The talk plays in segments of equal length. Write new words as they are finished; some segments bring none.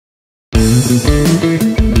Hi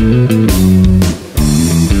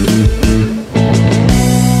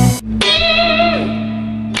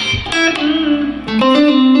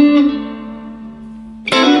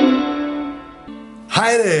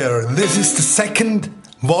there, this is the second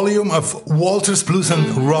volume of Walter's Blues and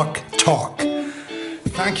Rock Talk.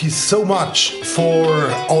 Thank you so much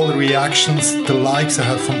for all the reactions, the likes I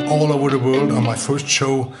had from all over the world on my first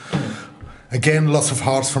show. Again, lots of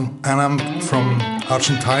hearts from Anam from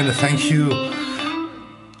Argentina. Thank you.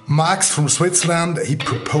 Max from Switzerland, he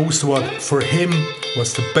proposed what for him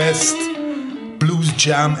was the best blues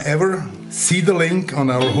jam ever. See the link on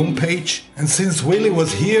our homepage. And since Willy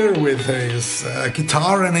was here with his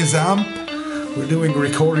guitar and his amp, we're doing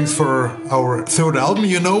recordings for our third album.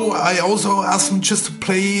 You know, I also asked him just to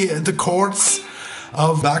play the chords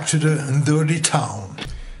of Back to the Dirty Town.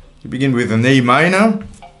 You begin with an A minor.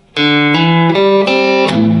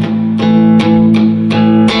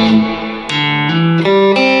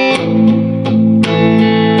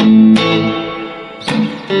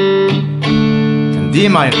 And D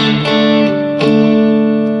minor.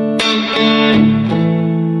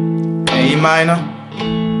 A minor,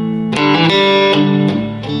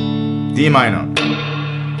 D minor,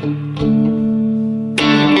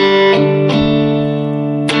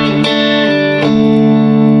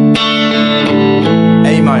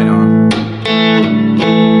 A minor,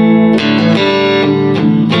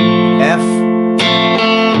 F,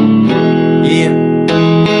 E, A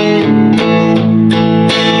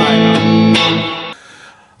minor.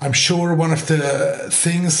 I'm sure one of the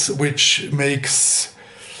things which makes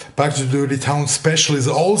Back to the Dirty Town special is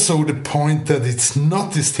also the point that it's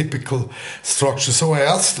not this typical structure. So I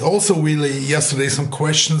asked also Willy yesterday some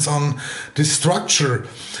questions on the structure.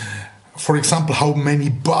 For example, how many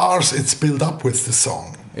bars it's built up with the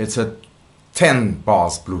song. It's a 10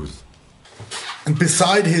 bars blues. And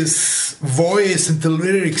beside his voice and the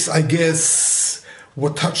lyrics, I guess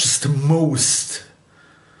what touches the most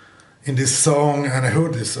in this song, and I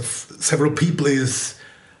heard this of several people, is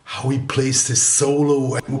how he plays this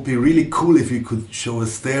solo. It would be really cool if you could show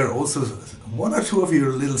us there also one or two of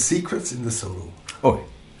your little secrets in the solo. Oh,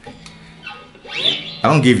 I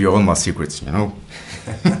don't give you all my secrets, you know.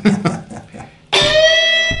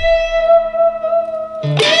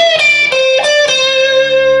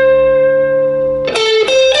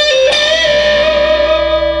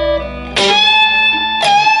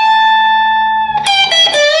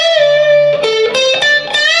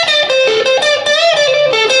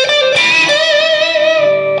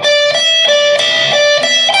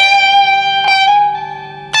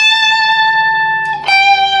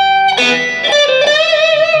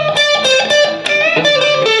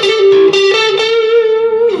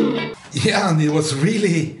 Yeah, and it was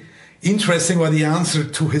really interesting what he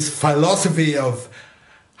answered to his philosophy of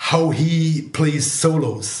how he plays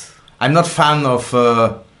solos. I'm not fan of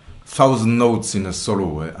 1,000 notes in a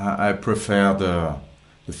solo. I prefer the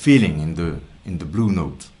feeling in the blue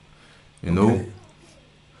note, you know. Okay.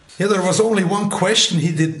 Yeah, there was only one question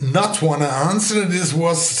he did not want to answer. This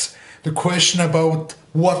was the question about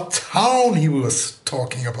what town he was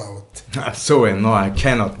talking about. Sorry, no, I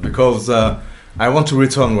cannot, because I want to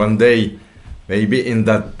return one day, maybe in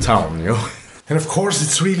that town, you know. And of course,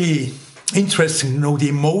 it's really interesting to know the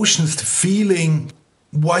emotions, the feeling,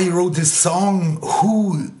 why he wrote this song,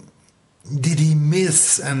 who did he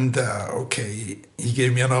miss? And okay, he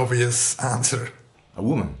gave me an obvious answer. A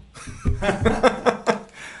woman.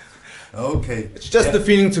 Okay. It's just the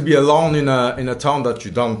feeling to be alone in a town that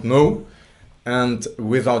you don't know and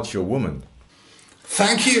without your woman.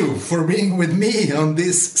 Thank you for being with me on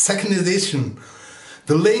this second edition.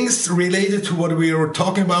 The links related to what we were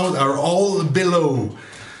talking about are all below.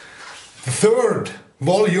 The third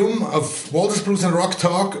volume of Walter's Blues and Rock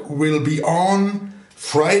Talk will be on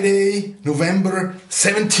Friday, November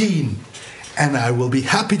 17. And I will be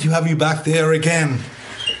happy to have you back there again.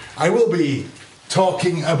 I will be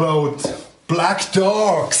talking about Black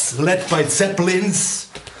Dogs led by Zeppelins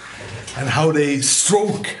and how they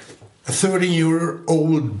stroke a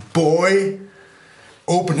 13-year-old boy,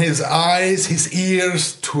 open his eyes, his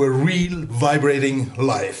ears to a real vibrating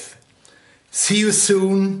life. See you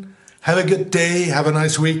soon. Have a good day. Have a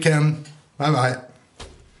nice weekend. Bye-bye.